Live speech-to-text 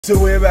So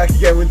we're back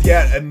again with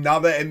yet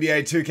another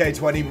NBA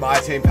 2K20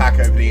 Myteam pack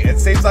opening. It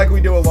seems like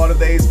we do a lot of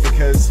these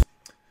because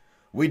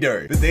we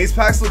do. But these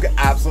packs look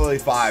absolutely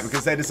fire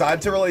because they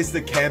decided to release the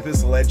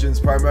Campus Legends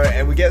promo,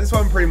 and we get this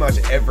one pretty much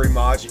every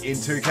March in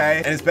 2K.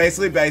 And it's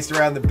basically based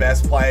around the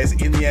best players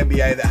in the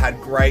NBA that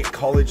had great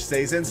college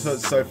seasons.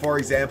 So for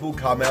example,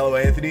 Carmelo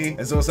Anthony.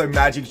 There's also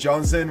Magic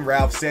Johnson,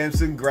 Ralph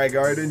Sampson, Greg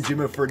Oden,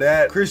 Jimmy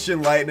Fredette,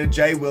 Christian Laettner,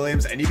 Jay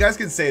Williams. And you guys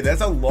can see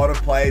there's a lot of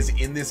players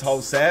in this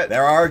whole set.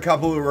 There are a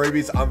couple of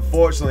rubies,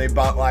 unfortunately,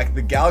 but like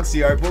the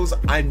Galaxy Opals,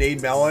 I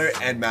need Melo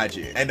and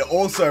Magic. And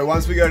also,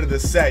 once we go to the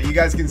set, you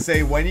guys can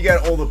see when you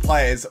get all the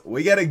players,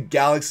 we get a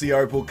Galaxy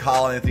Opal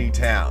Karl-Anthony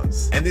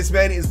Towns. And this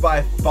man is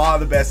by far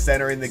the best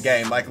center in the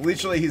game. Like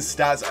literally his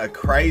stats are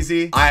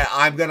crazy.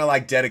 I'm gonna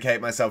like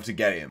dedicate myself to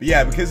get him. But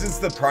yeah, because it's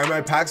the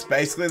promo packs,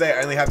 basically they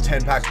only have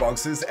 10 pack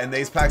boxes and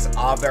these packs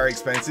are very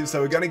expensive.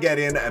 So we're gonna get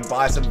in and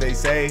buy some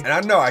VC. And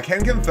I don't know, I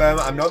can confirm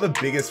I'm not the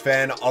biggest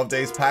fan of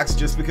these packs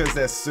just because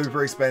they're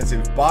super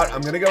expensive, but I'm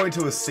gonna go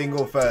into a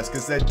single first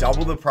because they're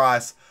double the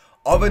price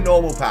of a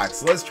normal pack.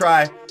 So let's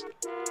try.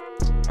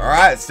 All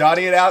right,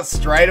 starting it out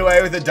straight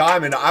away with a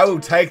diamond. I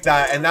will take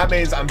that, and that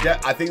means I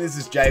think this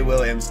is Jay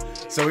Williams.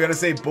 So we're gonna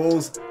see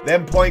Bulls,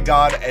 then point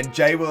guard, and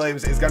Jay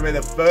Williams is gonna be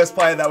the first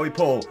player that we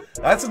pull.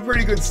 That's a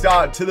pretty good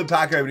start to the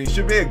pack opening.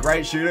 Should be a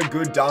great shooter,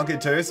 good dunker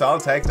too, so I'll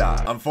take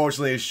that.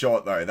 Unfortunately, he's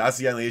short though. That's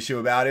the only issue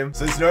about him.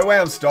 So there's no way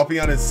I'm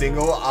stopping on a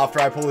single after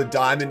I pull a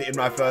diamond in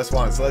my first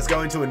one. So let's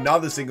go into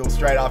another single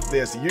straight after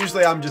this.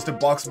 Usually I'm just a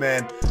box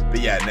man, but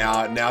yeah,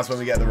 now's when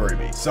we get the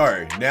ruby.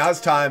 So now it's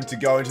time to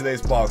go into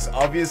this box.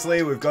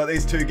 Obviously, we've got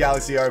these two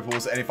Galaxy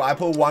Opals, and if I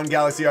pull one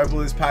Galaxy Opal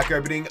this pack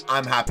opening,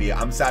 I'm happy.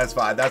 I'm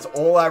satisfied. That's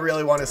all I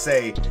really want to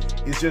see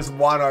is just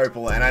one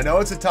Opal, and I know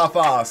it's a tough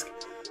ask,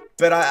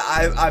 but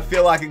I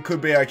feel like it could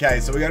be okay.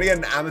 So we're going to get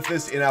an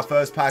Amethyst in our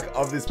first pack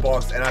of this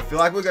box, and I feel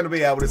like we're going to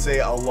be able to see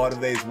a lot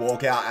of these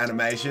walkout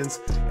animations,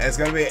 and it's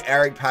going to be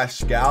Eric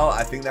Pascal.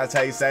 I think that's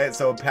how you say it.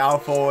 So a power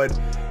forward.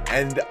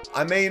 And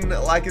I mean,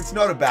 like, it's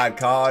not a bad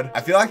card.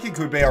 I feel like he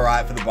could be all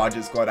right for the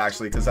budget squad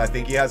actually, because I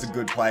think he has a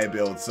good player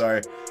build. So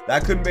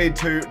that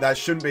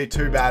shouldn't be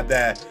too bad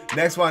there.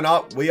 Next one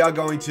up, we are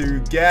going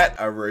to get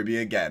a ruby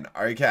again.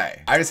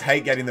 Okay. I just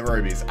hate getting the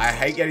rubies. I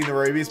hate getting the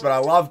rubies, but I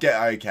love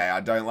okay,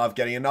 I don't love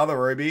getting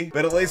another ruby,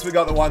 but at least we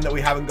got the one that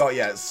we haven't got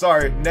yet.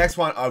 So next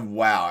one, oh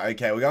wow.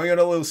 Okay, we're going on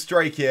a little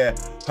streak here.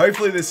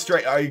 Hopefully this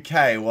streak,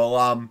 okay,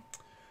 well,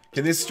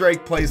 can this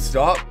streak please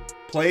stop?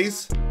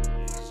 Please?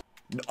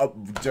 Oh,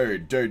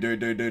 dude.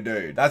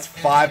 That's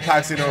 5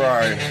 packs in a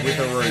row with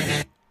a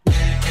ruby.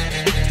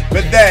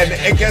 But then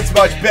it gets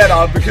much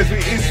better because we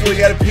instantly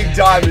get a pink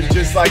diamond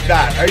just like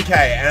that.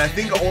 Okay, and I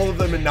think all of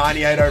them are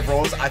 98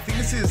 overalls. I think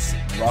this is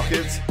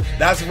Rockets.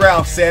 That's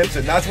Ralph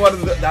Sampson. That's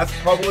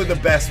probably the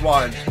best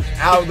one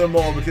out of them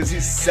all because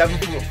he's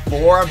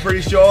 7'4", I'm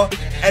pretty sure,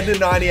 and a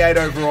 98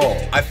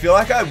 overall. I feel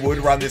like I would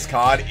run this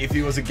card if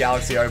he was a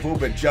Galaxy Opal,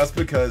 but just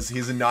because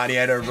he's a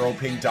 98 overall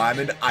pink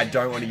diamond, I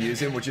don't want to use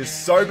him, which is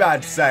so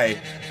bad to say,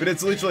 but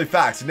it's literally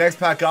facts. Next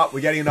pack up, we're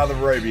getting another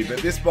ruby, but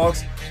this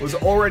box was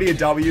already a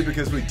W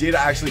because we did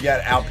actually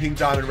get our pink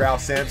diamond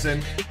Ralph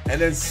Sampson, and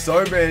then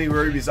so many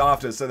rubies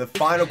after. So the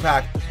final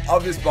pack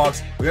of this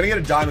box, we're gonna get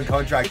a diamond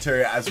contract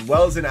too, as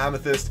well as an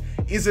amethyst.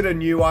 Is it a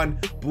new one?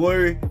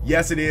 Blue?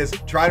 Yes, it is.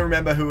 Try and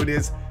remember who it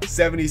is.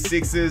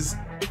 76ers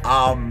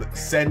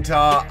center.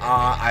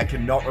 I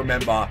cannot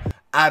remember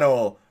at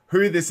all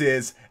who this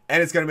is,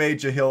 and it's going to be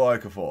Jahlil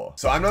Okafor.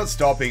 So I'm not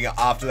stopping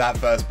after that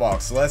first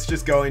box. So let's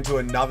just go into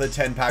another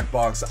 10-pack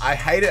box. I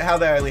hate it how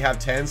they only have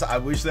 10s. I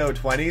wish they were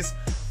 20s,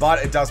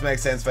 but it does make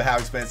sense for how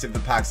expensive the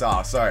packs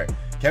are. So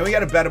can we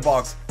get a better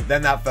box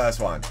than that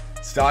first one?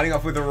 Starting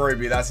off with a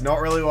ruby. That's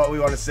not really what we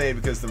want to see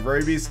because the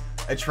rubies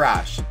are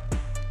trash.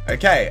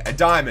 Okay, a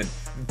diamond.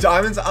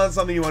 Diamonds aren't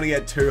something you want to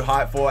get too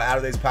hyped for out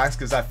of these packs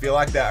because I feel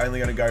like they're only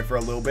going to go for a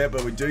little bit,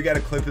 but we do get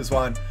a Clippers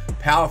one.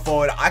 Power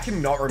forward. I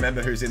cannot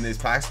remember who's in these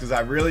packs because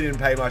I really didn't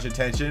pay much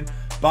attention,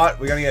 but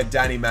we're going to get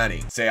Danny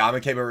Manning. See, I'm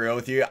going to keep it real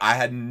with you. I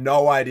had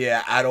no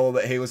idea at all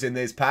that he was in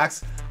these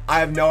packs. I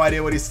have no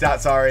idea what his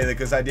stats are either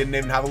because I didn't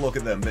even have a look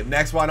at them. But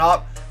next one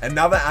up,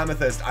 another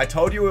amethyst. I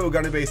told you we were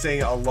going to be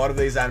seeing a lot of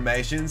these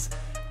animations,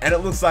 and it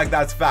looks like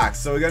that's facts.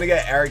 So we're going to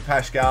get Eric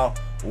Pascal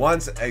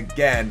once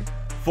again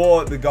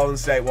for the Golden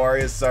State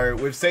Warriors. So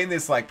we've seen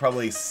this like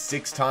probably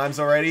 6 times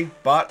already,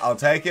 but I'll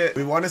take it.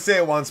 We want to see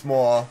it once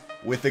more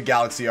with the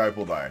Galaxy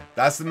Opal though.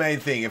 That's the main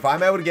thing. If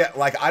I'm able to get,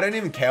 like, I don't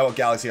even care what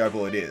Galaxy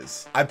Opal it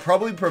is. I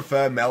probably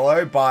prefer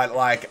Melo, but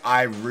like,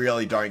 I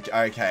really don't.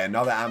 Okay,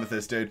 another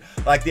amethyst, dude.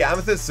 Like, the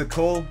amethysts are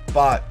cool,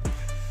 but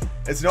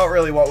it's not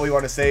really what we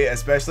want to see,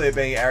 especially it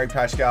being Eric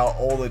Pascal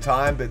all the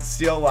time, but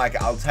still,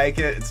 like, I'll take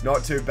it. It's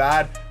not too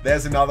bad.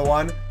 There's another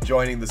one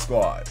joining the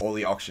squad, or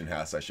the auction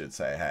house, I should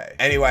say. Hey,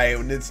 anyway,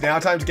 it's now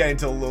time to get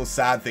into a little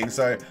sad thing.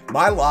 So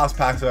my last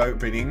pack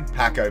opening,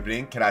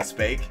 can I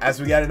speak,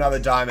 as we get another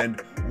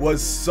diamond,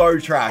 was so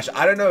trash.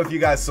 I don't know if you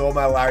guys saw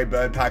my Larry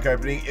Bird pack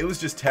opening. It was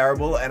just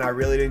terrible, and I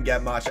really didn't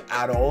get much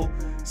at all.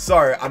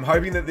 So I'm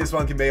hoping that this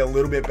one can be a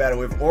little bit better.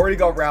 We've already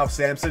got Ralph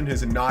Sampson,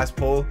 who's a nice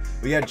pull.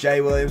 We got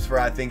Jay Williams for,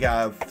 I think,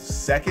 our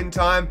second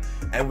time.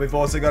 And we've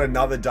also got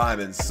another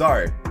diamond.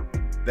 So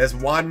there's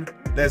one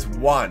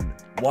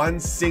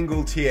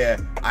single tier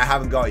I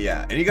haven't got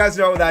yet. And you guys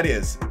know what that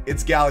is.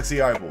 It's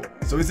Galaxy Opal.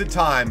 So is it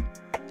time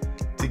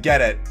to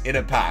get it in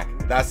a pack?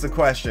 That's the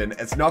question.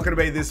 It's not going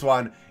to be this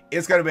one.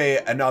 It's going to be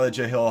another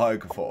Jahil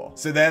Okafor.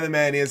 So there the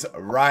man is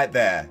right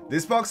there.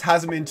 This box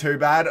hasn't been too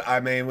bad. I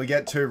mean, we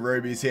get 2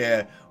 rubies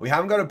here. We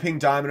haven't got a pink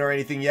diamond or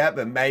anything yet,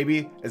 but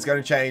maybe it's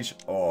going to change.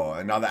 Oh,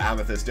 another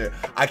amethyst too.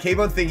 I keep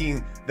on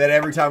thinking that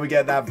every time we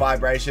get that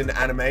vibration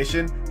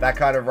animation, that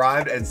kind of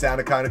rhymed and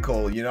sounded kind of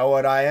cool. You know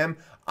what I am?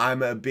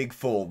 I'm a big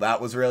fool. That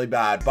was really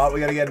bad, but we're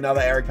going to get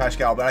another Eric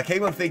Pascal, but I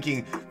keep on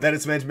thinking that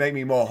it's meant to make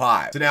me more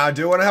hype. So now I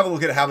do want to have a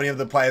look at how many of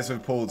the players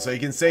we've pulled. So you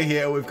can see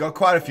here, we've got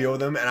quite a few of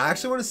them, and I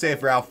actually want to see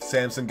if Ralph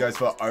Sampson goes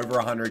for over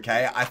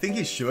 100k. I think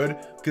he should,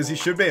 because he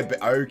should be a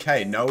bit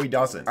okay. No, he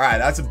doesn't. All right,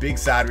 that's a big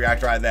sad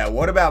react right there.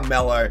 What about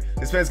Melo?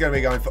 This man's going to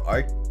be going for...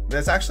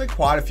 There's actually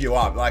quite a few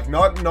up, like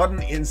not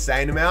an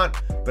insane amount,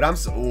 but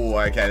oh,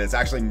 okay, there's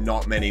actually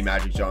not many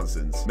Magic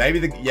Johnsons. Maybe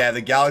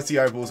the Galaxy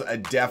Opals are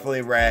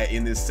definitely rare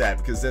in this set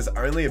because there's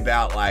only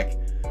about like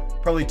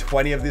probably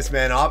 20 of this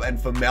man up,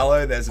 and for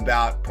Melo there's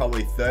about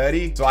probably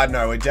 30. So I don't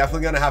know, we're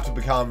definitely gonna have to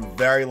become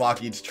very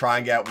lucky to try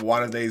and get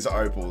one of these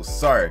opals.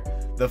 So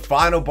the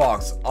final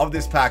box of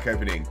this pack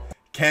opening,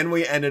 can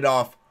we end it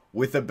off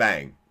with a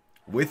bang?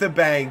 With a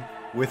bang,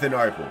 with an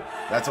opal.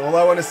 That's all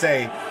I want to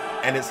say,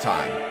 and it's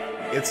time.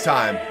 It's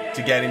time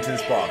to get into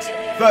this box.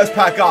 First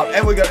pack up,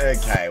 and we got...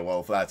 Okay,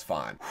 well, that's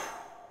fine.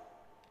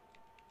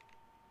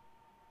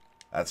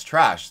 That's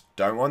trash.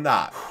 Don't want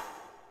that.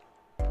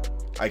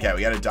 Okay,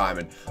 we got a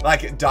diamond.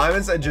 Like,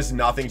 diamonds are just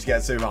nothing to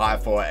get super high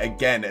for.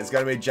 Again, it's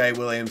going to be Jay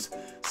Williams.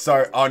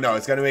 So, oh no,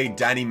 it's going to be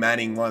Danny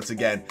Manning once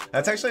again.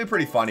 That's actually a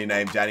pretty funny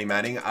name, Danny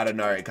Manning. I don't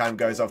know, it kind of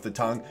goes off the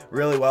tongue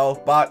really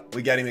well, but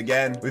we get him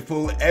again. We've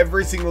pulled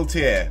every single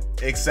tier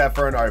except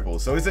for an opal.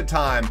 So is it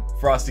time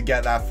for us to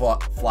get that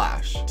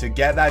flash? To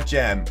get that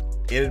gem?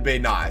 It'd be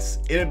nice.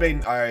 It'd be...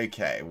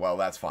 Okay, well,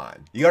 that's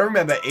fine. You gotta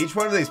remember, each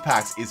one of these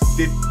packs is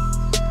 50...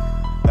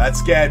 That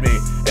scared me.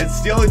 It's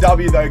still a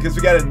W though, because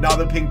we get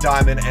another pink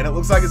diamond, and it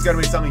looks like it's going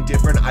to be something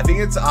different. I think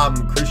it's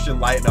Christian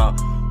Leitner,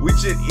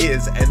 which it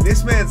is, and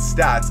this man's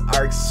stats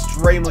are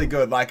extremely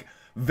good. Like,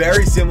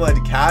 very similar to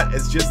Cat.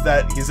 It's just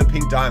that he's a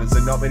pink diamond, so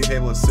not many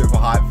people are super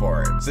hyped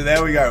for it. So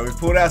there we go. We've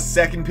pulled our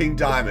second pink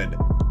diamond,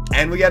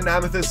 and we get an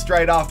amethyst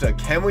straight after.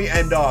 Can we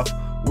end off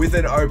with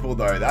an opal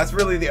though? That's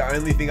really the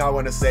only thing I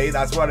want to see.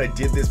 That's what I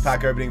did this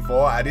pack opening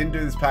for. I didn't do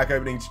this pack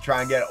opening to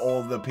try and get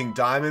all the pink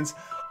diamonds.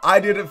 I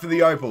did it for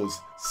the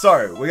opals.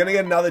 So we're gonna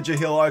get another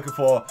Jahil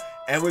Okafor,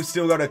 and we've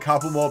still got a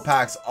couple more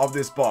packs of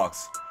this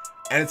box,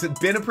 and it's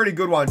been a pretty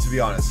good one, to be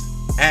honest.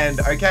 And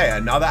okay,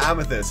 another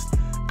amethyst.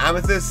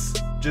 Amethysts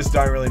just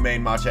don't really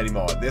mean much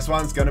anymore. This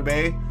one's gonna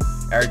be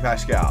Eric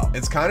Pascal.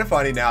 It's kind of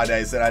funny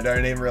nowadays that I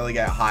don't even really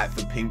get hyped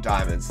for pink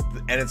diamonds,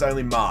 and it's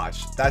only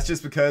March. That's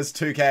just because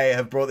 2K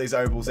have brought these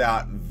opals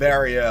out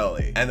very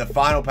early. And the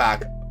final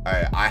pack,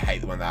 I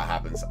hate when that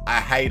happens. I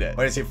hate it.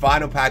 When it's your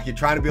final pack, you're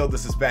trying to build the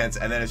suspense,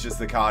 and then it's just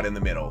the card in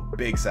the middle.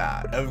 Big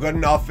sad. And we've got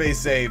an off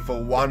VC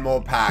for one more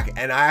pack,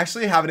 and I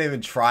actually haven't even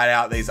tried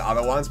out these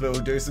other ones, but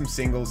we'll do some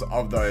singles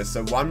of those.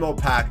 So one more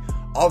pack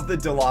of the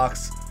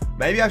deluxe.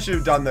 Maybe I should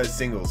have done those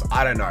singles.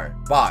 I don't know.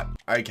 But,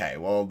 okay,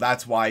 well,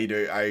 that's why you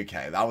do...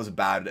 Okay, that was a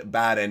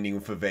bad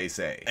ending for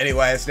VC.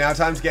 Anyway, it's now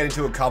time to get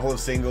into a couple of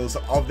singles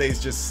of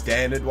these just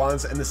standard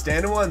ones, and the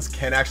standard ones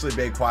can actually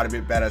be quite a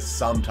bit better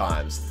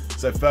sometimes.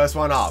 So first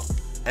one up,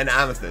 an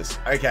amethyst.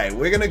 Okay,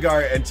 we're gonna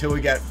go until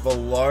we get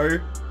below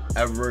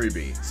a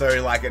ruby.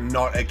 So like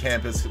not a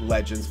Campus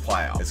Legends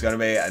player. It's gonna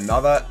be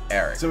another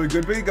Eric. So we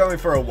could be going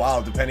for a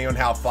while depending on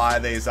how fire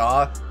these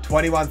are.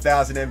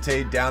 21,000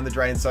 MT down the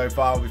drain so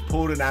far. We've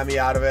pulled an Ami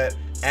out of it,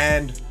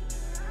 and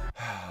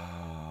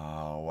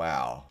oh,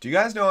 wow. Do you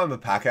guys know I'm a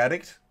pack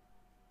addict?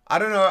 I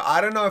don't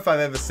know if I've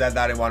ever said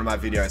that in one of my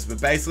videos, but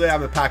basically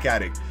I'm a pack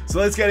addict. So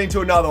let's get into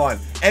another one.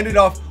 End it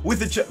off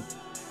with a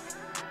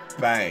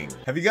bang.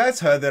 Have you guys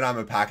heard that I'm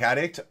a pack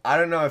addict? I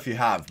don't know if you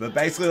have, but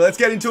basically let's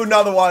get into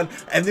another one,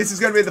 and this is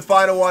going to be the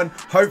final one.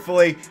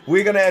 Hopefully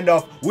we're going to end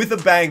off with a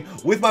bang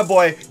with my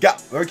boy.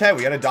 Okay,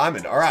 we got a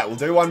diamond. All right, we'll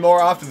do one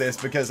more after this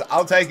because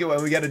I'll take it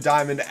when we get a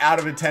diamond out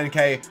of a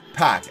 10k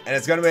pack, and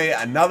it's going to be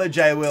another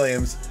Jay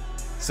Williams.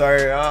 So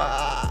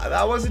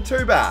that wasn't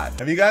too bad.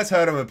 Have you guys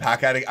heard I'm a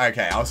pack addict?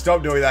 Okay, I'll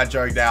stop doing that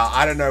joke now.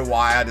 I don't know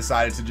why I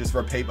decided to just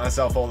repeat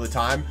myself all the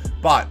time,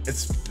 but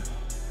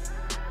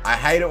I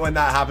hate it when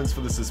that happens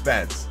for the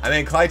suspense. I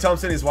mean, Klay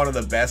Thompson is one of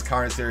the best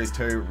current Series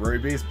 2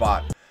 rubies,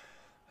 but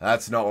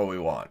That's not what we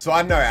want. So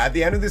I know at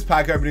the end of this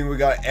pack opening, we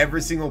got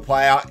every single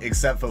player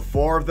except for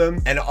 4 of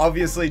them. And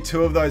obviously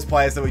 2 of those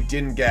players that we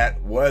didn't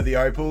get were the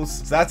Opals.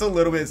 So that's a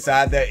little bit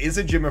sad. There is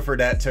a Jimmer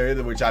Fredette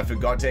too, which I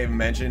forgot to even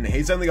mention.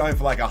 He's only going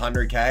for like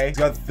 100k. He's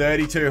got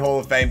 32 Hall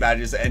of Fame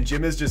badges, and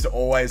Jimmer's just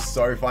always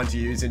so fun to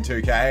use in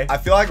 2K. I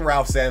feel like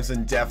Ralph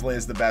Sampson definitely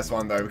is the best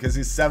one though, because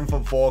he's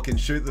 7'4", can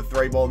shoot the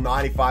 3-ball,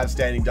 95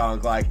 standing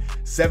dunk, like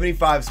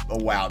 75. Oh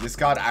wow, this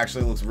card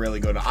actually looks really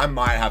good. I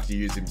might have to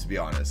use him, to be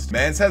honest.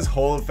 Mans has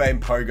Hall of Fame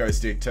pogo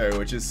stick too,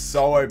 which is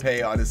so OP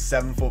on a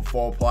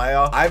 7'4"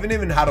 player. I haven't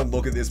even had a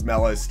look at this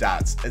Melo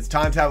stats. It's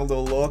time to have a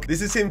little look.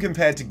 This is him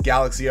compared to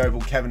Galaxy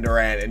Opal Kevin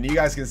Durant, and you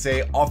guys can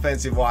see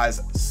offensive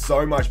wise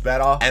so much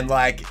better, and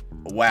like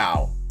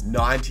wow,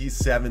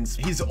 97.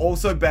 He's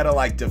also better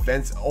like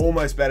defense,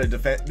 almost better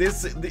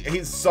defense.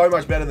 He's so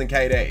much better than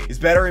KD. He's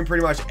better in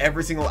pretty much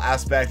every single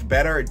aspect,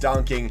 better at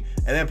dunking,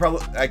 and then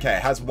probably, okay,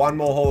 has 1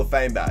 more Hall of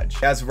Fame badge.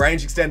 He has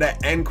range extender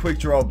and quick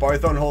draw,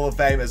 both on Hall of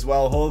Fame as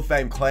well. Hall of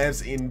Fame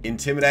clamps in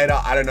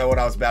Intimidator. I don't know what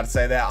I was about to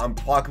say there.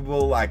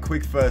 Unpluckable, like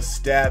quick first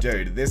step.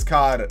 Dude, this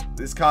card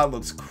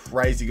looks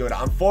crazy good.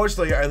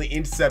 Unfortunately, only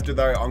Interceptor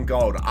though on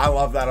gold. I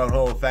love that on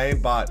Hall of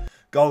Fame, but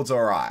gold's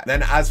alright.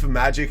 Then as for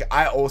Magic,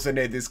 I also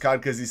need this card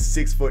because he's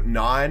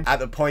 6'9" at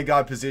the point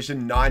guard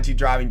position, 90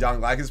 driving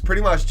dunk. Like it's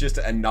pretty much just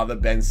another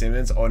Ben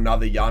Simmons or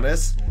another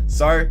Giannis.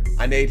 So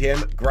I need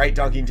him. Great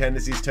dunking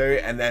tendencies too.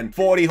 And then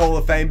 40 Hall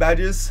of Fame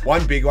badges.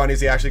 One big one is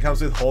he actually comes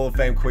with Hall of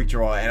Fame quick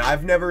draw. And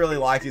I've never really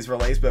liked his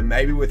release, but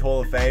maybe with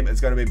Hall of Fame, it's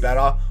going to be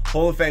better.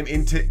 Hall of Fame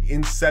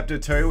Interceptor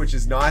too, which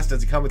is nice.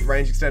 Does he come with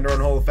range extender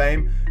on Hall of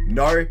Fame?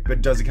 No,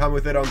 but does he come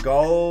with it on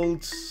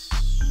gold?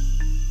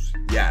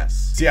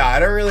 Yes. So yeah, I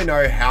don't really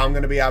know how I'm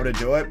going to be able to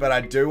do it, but I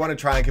do want to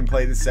try and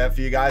complete this set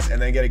for you guys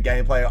and then get a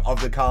gameplay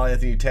of the Karl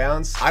Anthony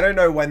Towns. I don't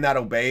know when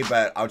that'll be,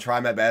 but I'll try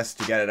my best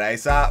to get it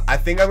ASAP. I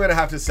think I'm going to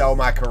have to sell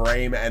my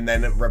Kareem and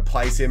then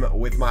replace him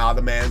with my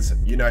other man's.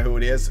 You know who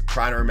it is.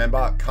 Trying to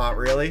remember. Can't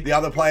really. The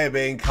other player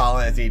being Karl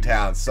Anthony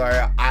Towns. So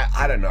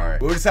I don't know.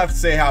 We'll just have to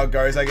see how it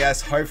goes, I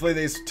guess. Hopefully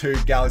these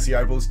 2 Galaxy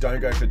Opals don't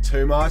go for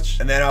too much.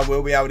 And then I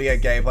will be able to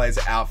get gameplays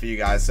out for you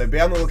guys. So be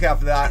on the lookout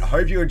for that.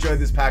 Hope you enjoyed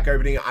this pack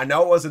opening. I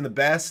know it wasn't the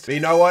best, but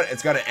you know what?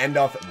 It's going to end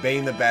off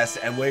being the best,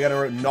 and we're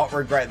going to not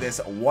regret this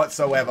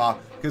whatsoever,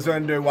 because we're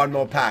going to do 1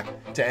 more pack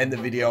to end the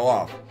video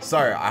off. So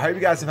I hope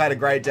you guys have had a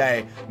great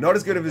day. Not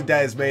as good of a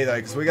day as me though,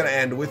 because we're going to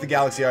end with the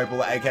Galaxy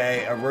Opal,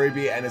 aka a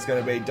Ruby, and it's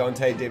going to be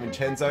Dante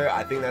DiVincenzo.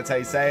 I think that's how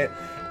you say it.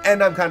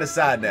 And I'm kind of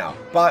sad now,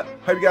 but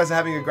hope you guys are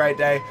having a great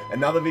day.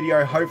 Another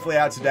video hopefully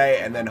out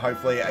today, and then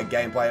hopefully a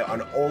gameplay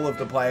on all of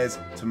the players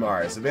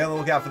tomorrow. So be on the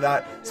lookout for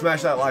that.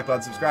 Smash that like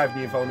button, subscribe if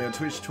you follow me on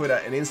Twitch,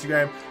 Twitter, and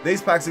Instagram.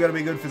 These packs are going to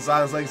be good for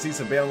Silence Legacy,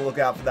 so be on the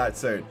lookout for that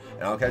soon.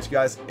 And I'll catch you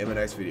guys in the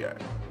next video.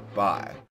 Bye.